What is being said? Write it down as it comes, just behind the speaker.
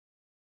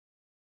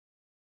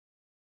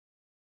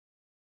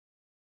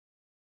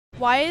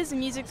Why is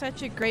music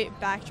such a great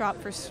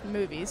backdrop for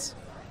movies?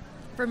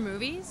 For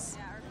movies?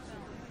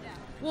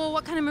 Well,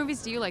 what kind of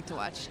movies do you like to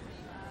watch?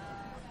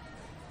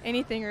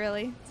 Anything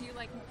really.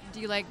 Do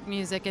you like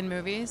music in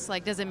movies?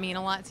 Like, does it mean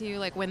a lot to you?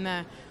 Like when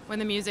the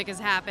music is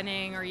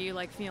happening, or you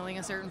like feeling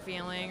a certain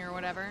feeling or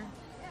whatever?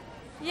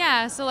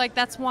 Yeah, so like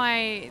that's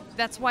why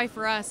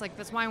for us, like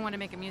that's why I want to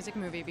make a music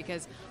movie,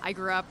 because I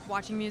grew up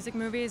watching music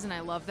movies and I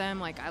love them.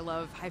 Like I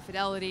love High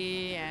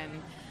Fidelity,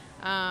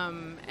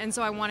 and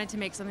so I wanted to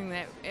make something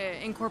that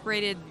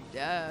incorporated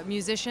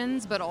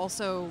musicians, but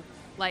also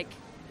like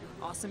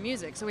awesome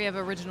music. So we have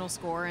original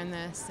score in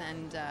this,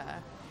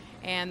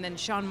 and then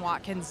Sean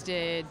Watkins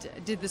did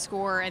the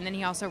score, and then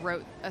he also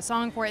wrote a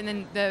song for it. And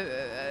then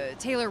the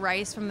Taylor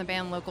Rice from the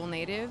band Local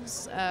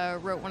Natives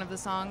wrote one of the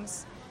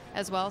songs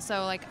as well.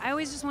 So like I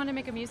always just wanted to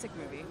make a music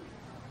movie.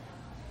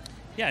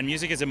 Yeah, and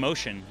music is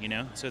emotion, you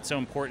know, so it's so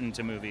important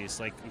to movies.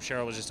 Like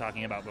Cheryl was just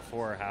talking about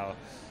before, how,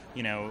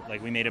 you know,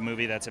 like we made a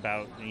movie that's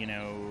about, you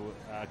know,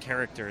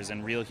 characters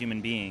and real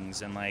human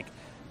beings, and like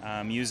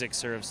music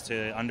serves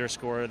to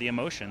underscore the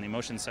emotion. The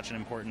emotion is such an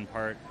important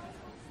part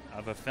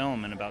of a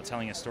film and about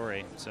telling a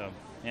story. So,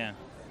 yeah.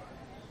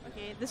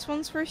 Okay, this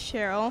one's for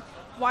Cheryl.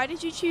 Why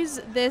did you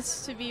choose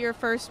this to be your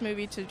first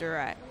movie to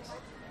direct?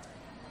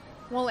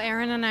 Well,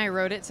 Aaron and I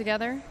wrote it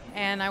together,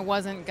 and I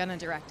wasn't gonna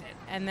direct it.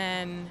 And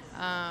then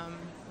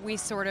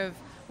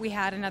we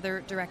had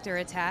another director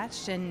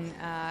attached, and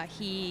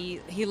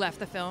he left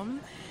the film.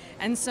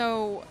 And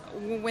so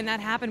when that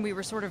happened, we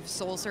were sort of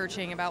soul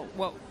searching about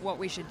what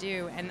we should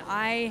do. And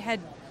I had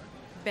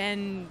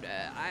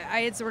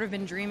sort of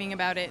been dreaming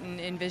about it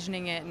and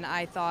envisioning it, and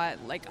I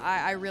thought, like,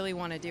 I really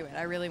want to do it.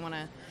 I really want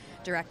to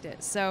direct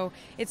it. So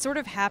it sort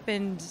of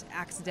happened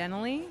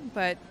accidentally,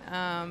 but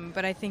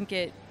I think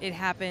it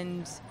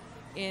happened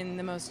in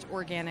the most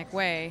organic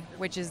way,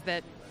 which is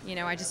that, you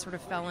know, I just sort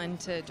of fell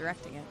into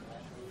directing it.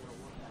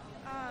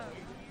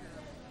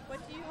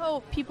 What do you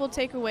hope people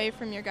take away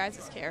from your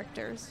guys'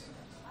 characters?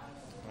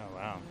 Oh,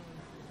 wow.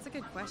 That's a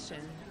good question.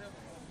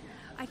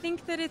 I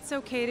think that it's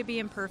okay to be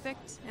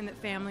imperfect, and that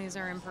families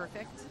are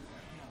imperfect,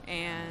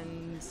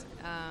 and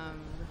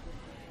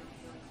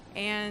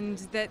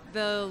that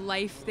the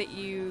life that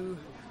you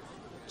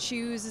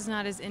choose is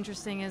not as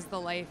interesting as the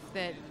life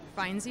that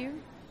finds you.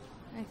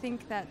 I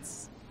think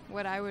that's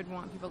what I would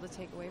want people to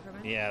take away from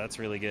it. Yeah, that's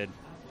really good.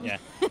 Yeah,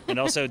 and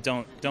also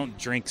don't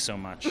drink so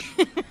much.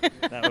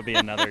 That would be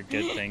another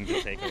good thing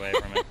to take away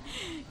from it.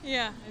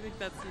 Yeah, I think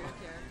that's your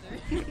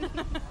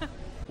character.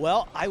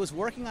 Well, I was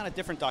working on a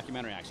different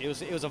documentary, actually.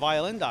 It was a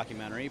violin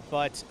documentary,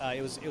 but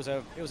it was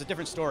a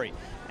different story.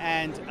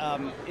 And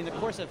in the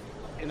course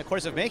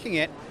of making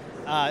it,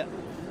 a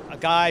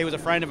guy who was a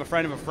friend of a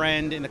friend of a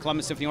friend in the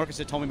Columbus Symphony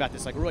Orchestra told me about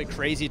this like really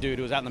crazy dude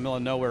who was out in the middle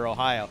of nowhere,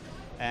 Ohio.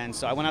 And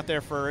so I went out there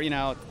for,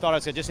 thought I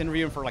was going to just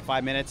interview him for like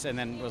 5 minutes, and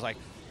then was like,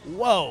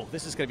 whoa,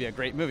 this is going to be a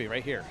great movie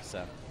right here.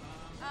 So,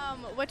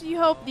 what do you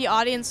hope the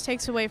audience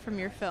takes away from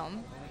your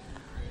film?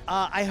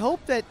 I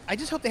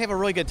just hope they have a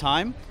really good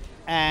time.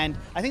 And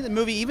I think the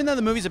movie, even though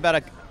the movie's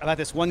about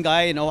this one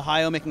guy in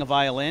Ohio making a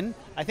violin,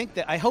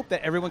 I hope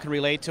that everyone can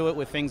relate to it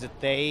with things that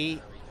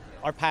they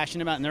are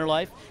passionate about in their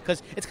life,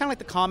 because it's kind of like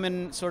the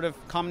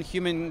common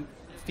human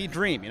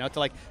dream, to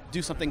like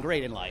do something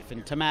great in life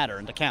and to matter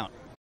and to count.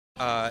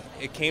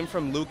 It came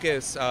from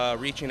Lucas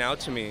reaching out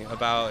to me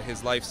about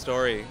his life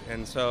story,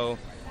 and so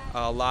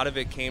a lot of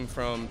it came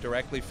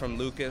directly from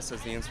Lucas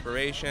as the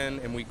inspiration,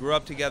 and we grew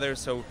up together,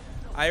 so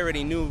I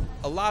already knew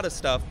a lot of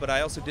stuff, but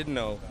I also didn't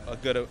know a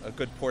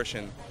good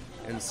portion.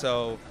 And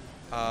so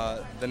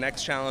the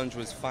next challenge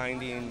was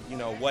finding,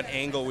 what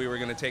angle we were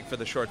going to take for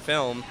the short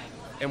film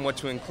and what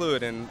to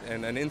include.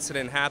 And an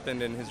incident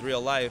happened in his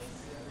real life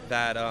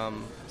that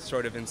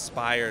sort of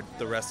inspired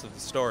the rest of the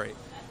story.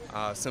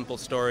 A simple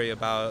story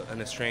about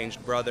an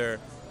estranged brother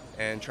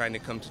and trying to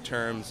come to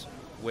terms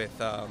with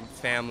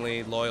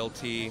family,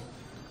 loyalty,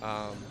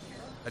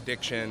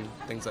 addiction,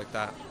 things like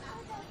that.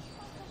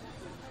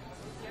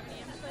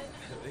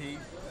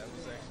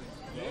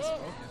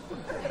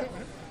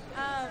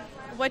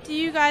 What do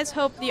you guys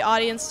hope the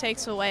audience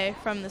takes away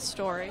from the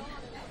story?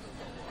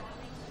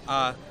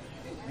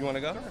 You want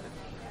to go?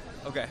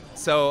 Okay.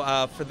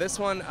 So for this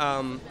one,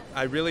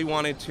 I really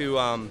wanted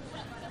to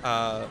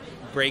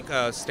break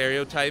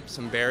stereotypes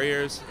and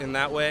barriers in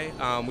that way.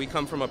 We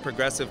come from a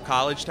progressive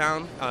college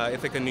town,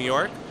 Ithaca, New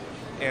York,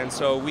 and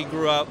so we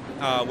grew up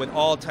with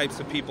all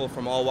types of people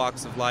from all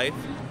walks of life.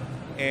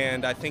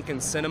 And I think in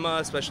cinema,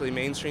 especially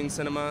mainstream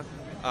cinema,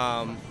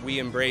 we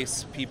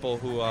embrace people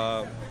who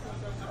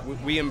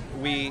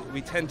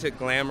we tend to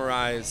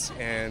glamorize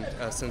and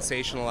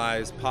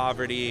sensationalize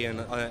poverty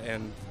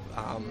and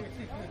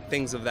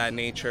things of that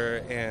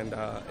nature, and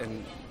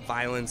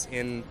violence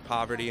in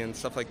poverty and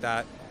stuff like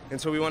that. And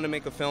so we want to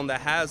make a film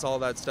that has all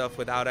that stuff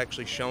without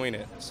actually showing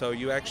it. So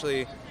you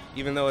actually,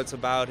 even though it's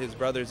about his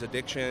brother's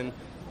addiction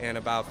and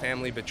about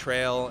family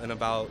betrayal and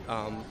about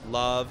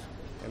love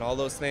and all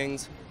those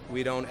things,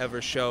 we don't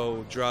ever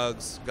show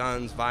drugs,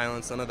 guns,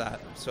 violence, none of that.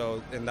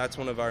 So, and that's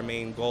one of our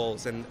main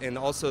goals. And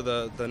also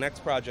the next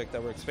project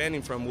that we're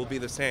expanding from will be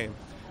the same.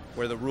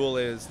 where the rule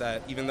is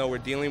that even though we're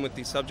dealing with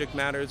these subject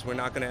matters, we're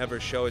not going to ever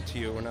show it to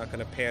you. We're not going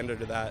to pander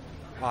to that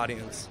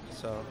audience.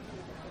 So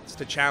it's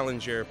to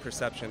challenge your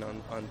perception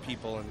on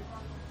people and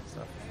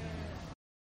stuff.